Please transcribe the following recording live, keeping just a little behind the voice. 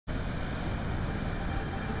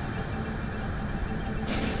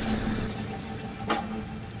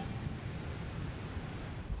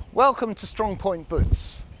Welcome to Strongpoint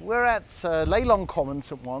Butts. We're at Leyland Common,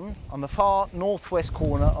 St. One, on the far northwest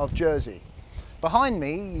corner of Jersey. Behind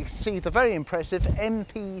me you can see the very impressive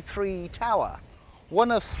MP3 Tower,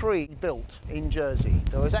 one of 3 built in Jersey.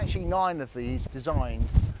 There was actually 9 of these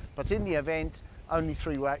designed, but in the event only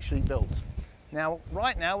 3 were actually built. Now,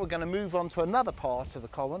 right now we're going to move on to another part of the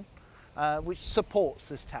common which supports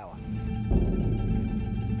this tower.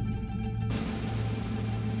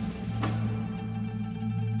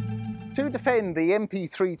 To defend the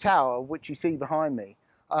MP3 tower, which you see behind me,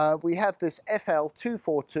 we have this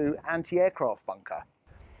FL-242 anti-aircraft bunker.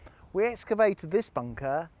 We excavated this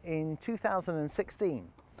bunker in 2016.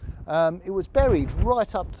 It was buried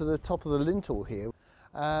right up to the top of the lintel here,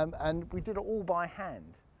 and we did it all by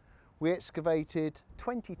hand. We excavated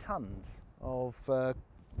 20 tons of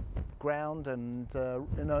ground and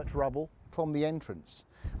inert rubble from the entrance,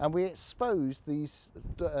 and we exposed these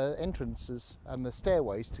entrances and the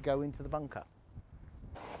stairways to go into the bunker.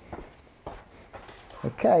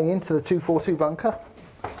 Okay, into the 242 bunker.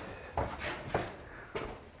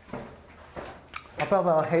 Above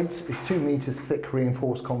our heads is 2 meters thick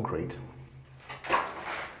reinforced concrete.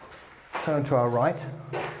 Turn to our right.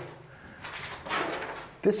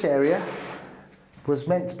 This area was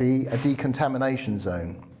meant to be a decontamination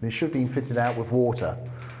zone. It should have been fitted out with water.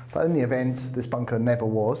 But in the event, this bunker never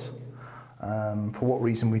was. For what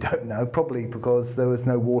reason, we don't know. Probably because there was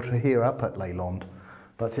no water here up at Leyland.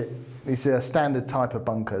 But it's a standard type of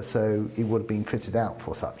bunker, so it would have been fitted out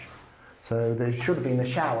for such. So there should have been a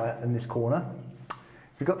shower in this corner.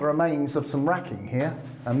 We've got the remains of some racking here,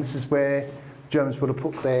 and this is where Germans would have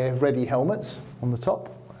put their ready helmets on the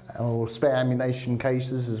top, or spare ammunition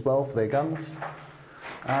cases as well for their guns.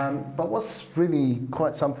 But what's really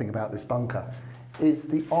quite something about this bunker is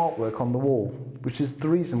the artwork on the wall, which is the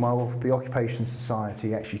reason why the Occupation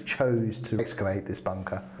Society actually chose to excavate this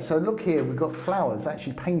bunker. So look here, we've got flowers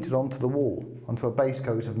actually painted onto the wall, onto a base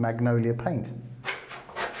coat of magnolia paint.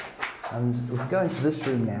 And if we go into this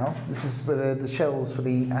room now, this is where the shells for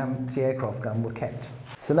the anti-aircraft gun were kept.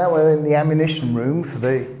 So now we're in the ammunition room for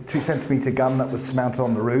the 2-centimetre gun that was mounted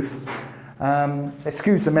on the roof.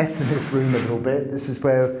 Excuse the mess in this room a little bit. This is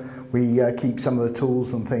where we keep some of the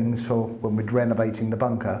tools and things for when we're renovating the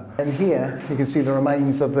bunker. And here you can see the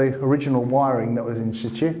remains of the original wiring that was in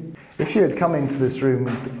situ. If you had come into this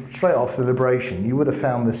room straight after the liberation, you would have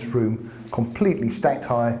found this room completely stacked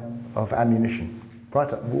high of ammunition, right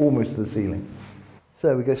up almost to the ceiling.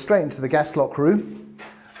 So we go straight into the gas lock room.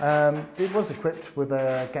 It was equipped with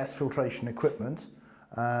gas filtration equipment,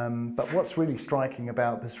 but what's really striking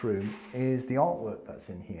about this room is the artwork that's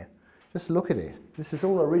in here. Just look at it. This is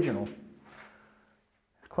all original.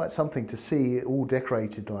 It's quite something to see it all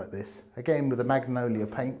decorated like this. Again, with the magnolia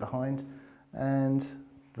paint behind, and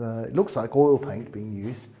it looks like oil paint being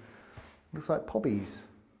used. Looks like poppies.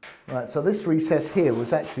 Right, so this recess here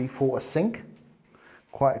was actually for a sink,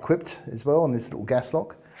 quite equipped as well on this little gas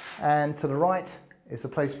lock. And to the right is the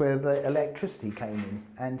place where the electricity came in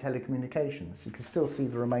and telecommunications. You can still see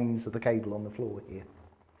the remains of the cable on the floor here.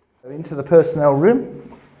 So into the personnel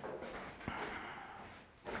room.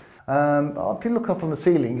 If you look up on the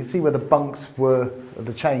ceiling, you can see where the bunks were,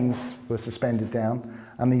 the chains were suspended down,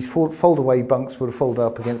 and these fold-away bunks would have folded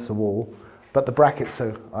up against the wall, but the brackets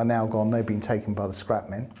are now gone. They've been taken by the scrap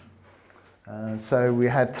men. So we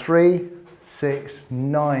had 3, 6,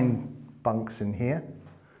 9 bunks in here,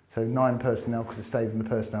 so 9 personnel could have stayed in the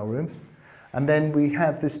personnel room. And then we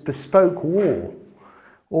have this bespoke wall,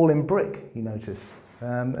 all in brick, you notice.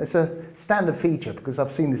 It's a standard feature because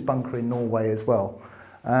I've seen this bunker in Norway as well.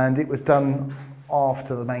 And it was done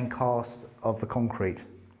after the main cast of the concrete.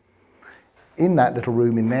 In that little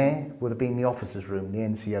room in there would have been the officers' room, the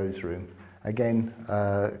NCO's room, again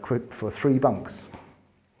equipped for 3 bunks.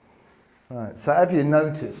 Right, so have you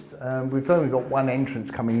noticed, we've only got one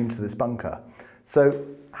entrance coming into this bunker. So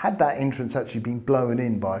had that entrance actually been blown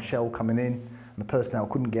in by a shell coming in and the personnel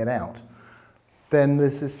couldn't get out, then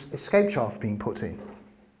there's this escape shaft being put in.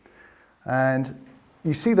 And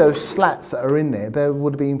you see those slats that are in there, they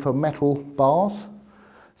would have been for metal bars.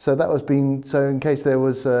 So that was so in case there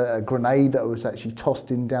was a grenade that was actually tossed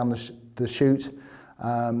in down the chute,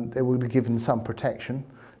 they would be given some protection.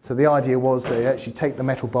 So the idea was they actually take the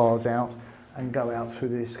metal bars out and go out through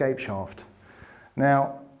the escape shaft.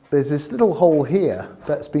 Now, there's this little hole here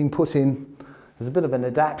that's been put in, there's a bit of an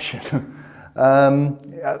adaptation.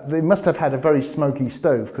 They must have had a very smoky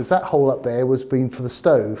stove because that hole up there was been for the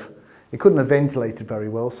stove. It couldn't have ventilated very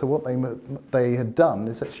well, so what they had done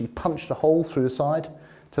is actually punched a hole through the side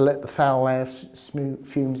to let the foul air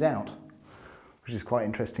fumes out, which is quite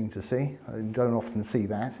interesting to see. I don't often see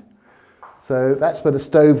that. So that's where the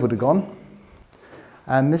stove would have gone.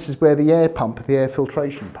 And this is where the air pump, the air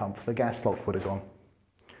filtration pump, the gas lock would have gone.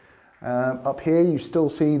 Up here you still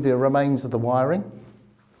see the remains of the wiring,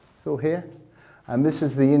 still here. And this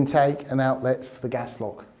is the intake and outlet for the gas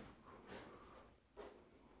lock.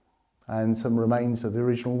 And some remains of the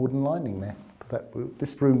original wooden lining there.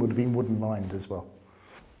 This room would have been wooden lined as well.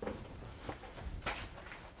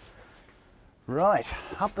 Right,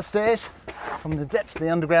 up the stairs from the depths of the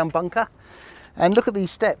underground bunker. And look at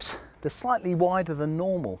these steps. They're slightly wider than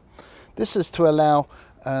normal. This is to allow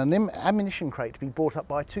an ammunition crate to be brought up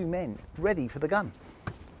by 2 men, ready for the gun.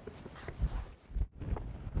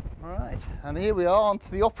 Right, and here we are onto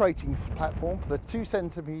the operating platform for the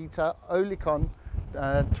 2cm Olicon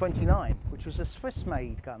 29, which was a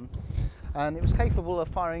Swiss-made gun, and it was capable of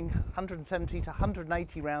firing 170 to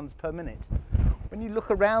 180 rounds per minute. When you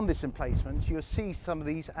look around this emplacement, you'll see some of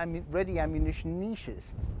these ready ammunition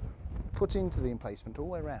niches put into the emplacement all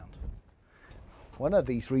the way around. One of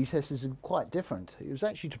these recesses is quite different. It was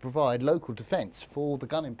actually to provide local defence for the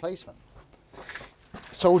gun emplacement.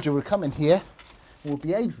 A soldier would come in here and would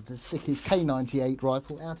be able to stick his K98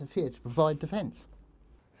 rifle out of here to provide defence.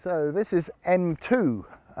 So this is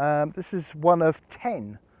M2. This is one of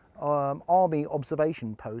 10 army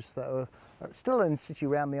observation posts that are still in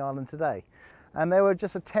situ around the island today. And they were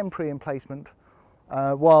just a temporary emplacement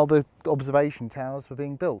while the observation towers were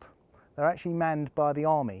being built. They're actually manned by the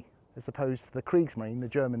army, as opposed to the Kriegsmarine, the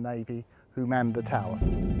German Navy, who manned the towers.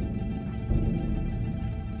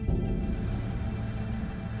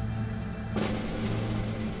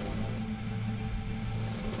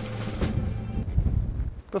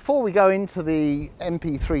 Before we go into the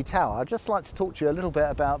MP3 tower, I'd just like to talk to you a little bit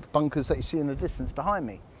about the bunkers that you see in the distance behind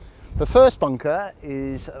me. The first bunker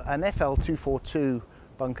is an FL-242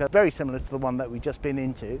 bunker, very similar to the one that we've just been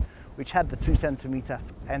into, which had the 2cm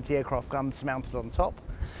anti-aircraft guns mounted on top.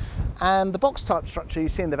 And the box type structure you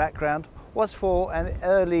see in the background was for an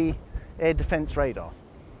early air defence radar.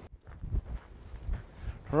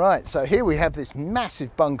 Right, so here we have this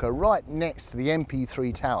massive bunker right next to the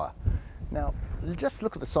MP3 tower. Now, just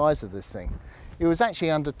look at the size of this thing. It was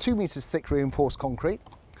actually under 2 meters thick reinforced concrete,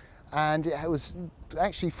 and it was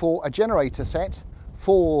actually for a generator set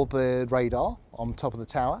for the radar on top of the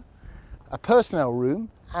tower, a personnel room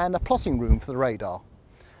and a plotting room for the radar.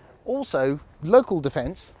 Also, local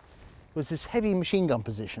defence was this heavy machine gun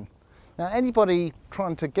position. Now, anybody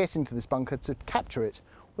trying to get into this bunker to capture it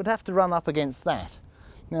would have to run up against that.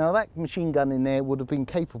 Now, that machine gun in there would have been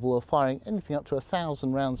capable of firing anything up to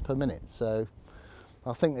 1,000 rounds per minute, so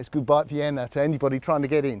I think it's goodbye Vienna to anybody trying to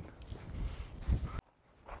get in.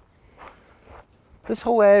 This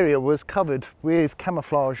whole area was covered with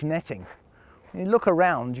camouflage netting. When you look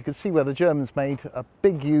around, you can see where the Germans made a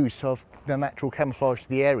big use of the natural camouflage of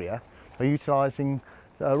the area by utilising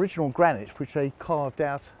the original granite which they carved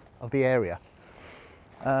out of the area.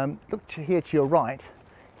 Look here to your right,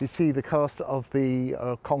 you see the cast of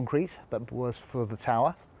the concrete that was for the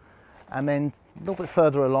tower, and then a little bit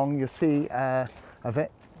further along you'll see the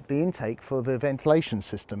intake for the ventilation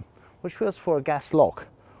system, which was for a gas lock,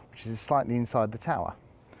 which is slightly inside the tower.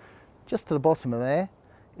 Just to the bottom of there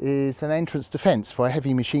is an entrance defence for a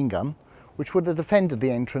heavy machine gun, which would have defended the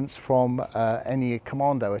entrance from any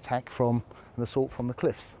commando attack from an assault from the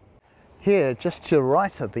cliffs. Here, just to the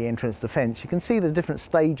right of the entrance defence, you can see the different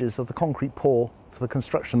stages of the concrete pour for the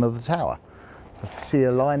construction of the tower. You see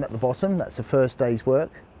a line at the bottom, that's the first day's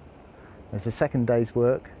work. There's a second day's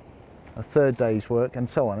work, a third day's work, and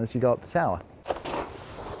so on as you go up the tower.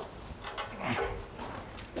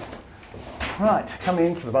 Right, coming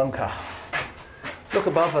into the bunker. Look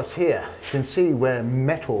above us here, you can see where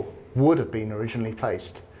metal would have been originally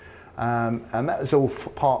placed. And that is all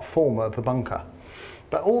former of the bunker.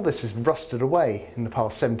 But all this has rusted away in the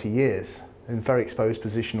past 70 years in a very exposed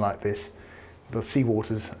position like this. The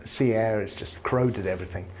sea air has just corroded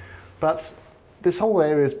everything. But this whole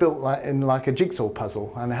area is built like a jigsaw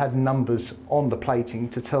puzzle, and it had numbers on the plating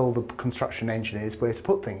to tell the construction engineers where to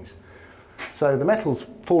put things. So the metal's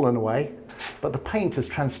fallen away, but the paint has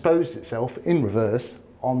transposed itself in reverse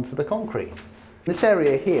onto the concrete. This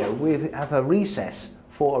area here, we have a recess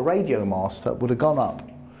for a radio mast that would have gone up,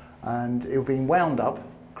 and it would have been wound up,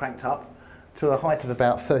 cranked up, to a height of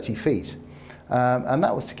about 30 feet. And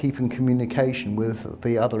that was to keep in communication with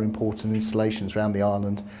the other important installations around the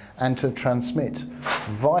island and to transmit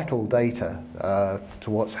vital data to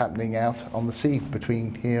what's happening out on the sea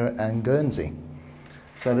between here and Guernsey.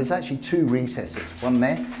 So there's actually 2 recesses, one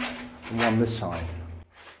there and one this side.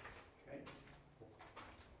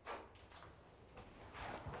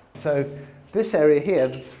 So This area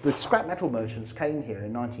here, the scrap metal merchants came here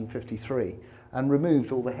in 1953 and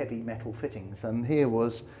removed all the heavy metal fittings, and here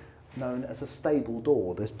was known as a stable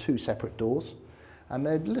door. There's two separate doors and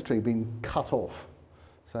they've literally been cut off.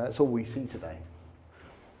 So that's all we see today.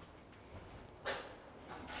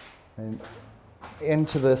 And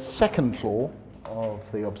into the second floor of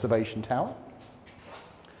the observation tower.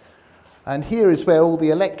 And here is where all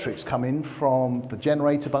the electrics come in from the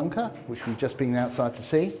generator bunker, which we've just been outside to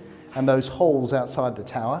see, and those holes outside the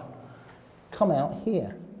tower come out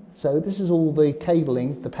here. So this is all the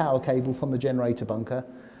cabling, the power cable from the generator bunker,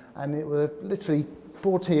 and it was literally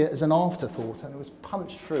brought here as an afterthought, and it was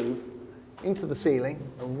punched through into the ceiling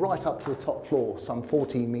and right up to the top floor, some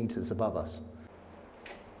 14 meters above us.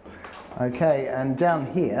 Okay, and down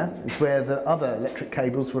here is where the other electric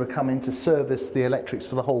cables would have come in to service the electrics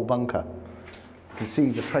for the whole bunker. You can see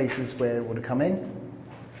the traces where it would have come in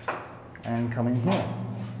and come in here.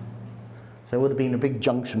 So there would have been a big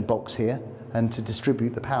junction box here and to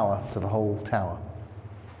distribute the power to the whole tower.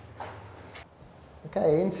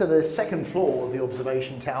 Okay, into the second floor of the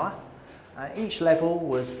observation tower. Each level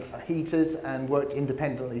was heated and worked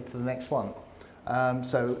independently to the next one.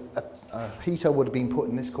 So a heater would have been put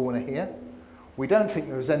in this corner here. We don't think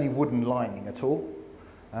there was any wooden lining at all,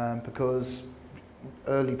 because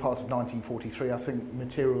early part of 1943 I think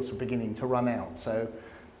materials were beginning to run out, so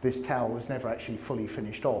this tower was never actually fully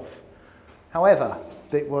finished off. However,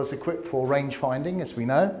 it was equipped for range finding, as we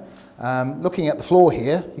know. Looking at the floor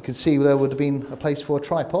here, you can see there would have been a place for a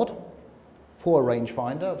tripod, for a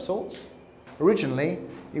rangefinder of sorts. Originally,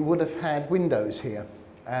 it would have had windows here,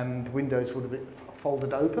 and the windows would have been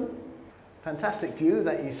folded open. Fantastic view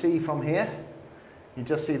that you see from here. You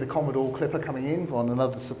just see the Commodore Clipper coming in on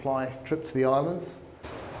another supply trip to the islands.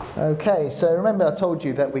 Okay, so remember I told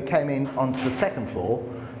you that we came in onto the second floor.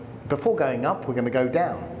 Before going up, we're going to go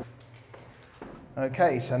down.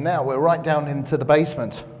 Okay, so now we're right down into the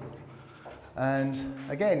basement. And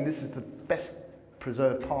again, this is the best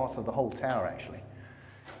preserved part of the whole tower actually.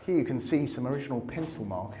 Here you can see some original pencil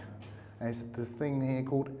mark. There's this thing here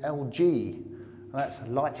called LG, and that's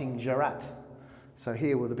lighting Gerat. So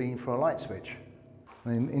here would have been for a light switch.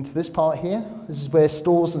 And into this part here, this is where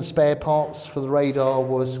stores and spare parts for the radar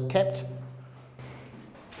was kept.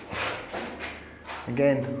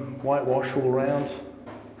 Again, whitewash all around.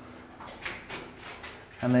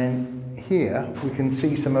 And then here we can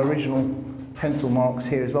see some original pencil marks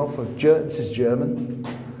here as well for this is German.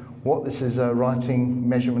 What this is a writing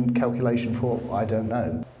measurement calculation for, I don't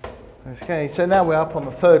know. Okay, so now we're up on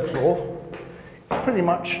the third floor. Pretty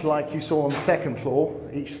much like you saw on the second floor.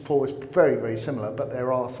 Each floor is very, very similar, but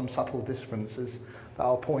there are some subtle differences that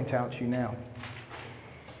I'll point out to you now.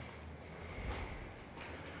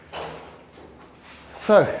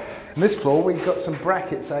 So, in this floor we've got some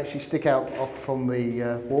brackets that actually stick out off from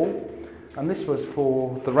the wall, and this was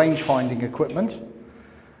for the range finding equipment.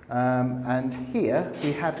 And here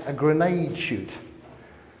we have a grenade chute.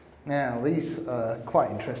 Now these are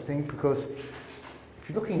quite interesting because if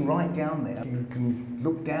you're looking right down there, you can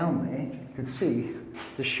look down there, you can see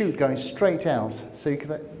the chute going straight out, so you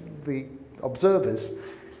could, the observers,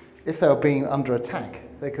 if they were being under attack,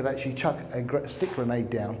 they could actually chuck a stick grenade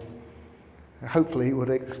down. Hopefully it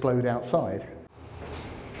would explode outside.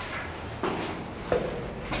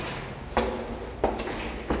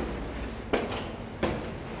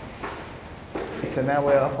 So now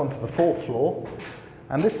we're up onto the fourth floor,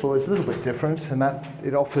 and this floor is a little bit different in that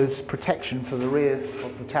it offers protection for the rear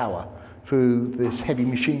of the tower through this heavy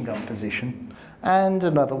machine gun position, and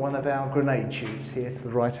another one of our grenade chutes here to the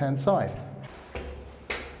right hand side.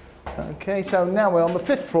 Okay, so now we're on the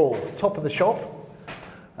fifth floor, top of the shop.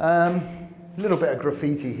 A little bit of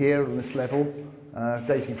graffiti here on this level,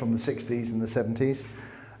 dating from the 60s and the 70s.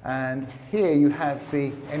 And here you have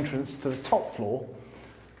the entrance to the top floor,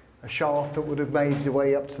 a shaft that would have made your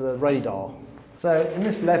way up to the radar. So in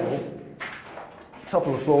this level, top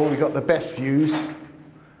of the floor, we've got the best views,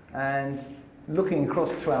 and looking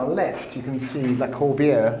across to our left, you can see La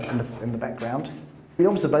Corbière in the background. The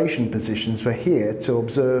observation positions were here to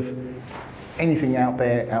observe anything out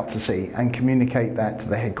there out to sea and communicate that to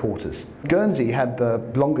the headquarters. Guernsey had the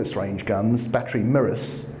longest range guns, battery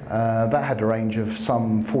Mirrors, that had a range of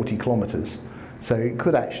some 40 kilometres. So it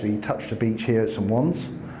could actually touch the beach here at St. Wands.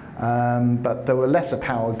 But there were lesser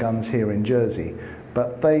power guns here in Jersey,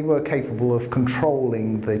 but they were capable of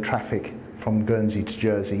controlling the traffic from Guernsey to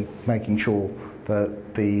Jersey, making sure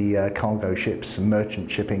that the cargo ships and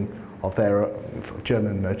merchant shipping of their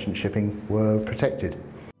German merchant shipping were protected.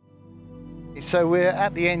 So we're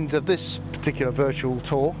at the end of this particular virtual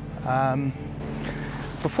tour.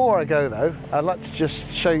 Before I go though, I'd like to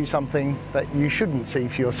just show you something that you shouldn't see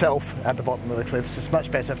for yourself at the bottom of the cliffs. It's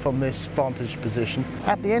much better from this vantage position.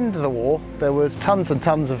 At the end of the war, there was tons and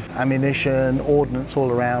tons of ammunition, ordnance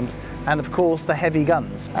all around, and of course the heavy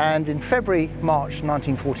guns. And in February, March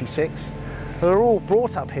 1946, they were all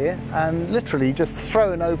brought up here and literally just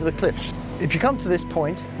thrown over the cliffs. If you come to this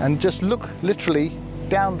point and just look literally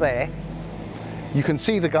down there, you can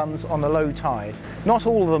see the guns on the low tide. Not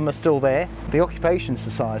all of them are still there. The Occupation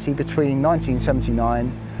Society between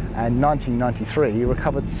 1979 and 1993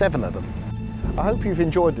 recovered 7 of them. I hope you've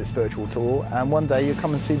enjoyed this virtual tour and one day you'll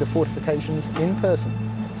come and see the fortifications in person.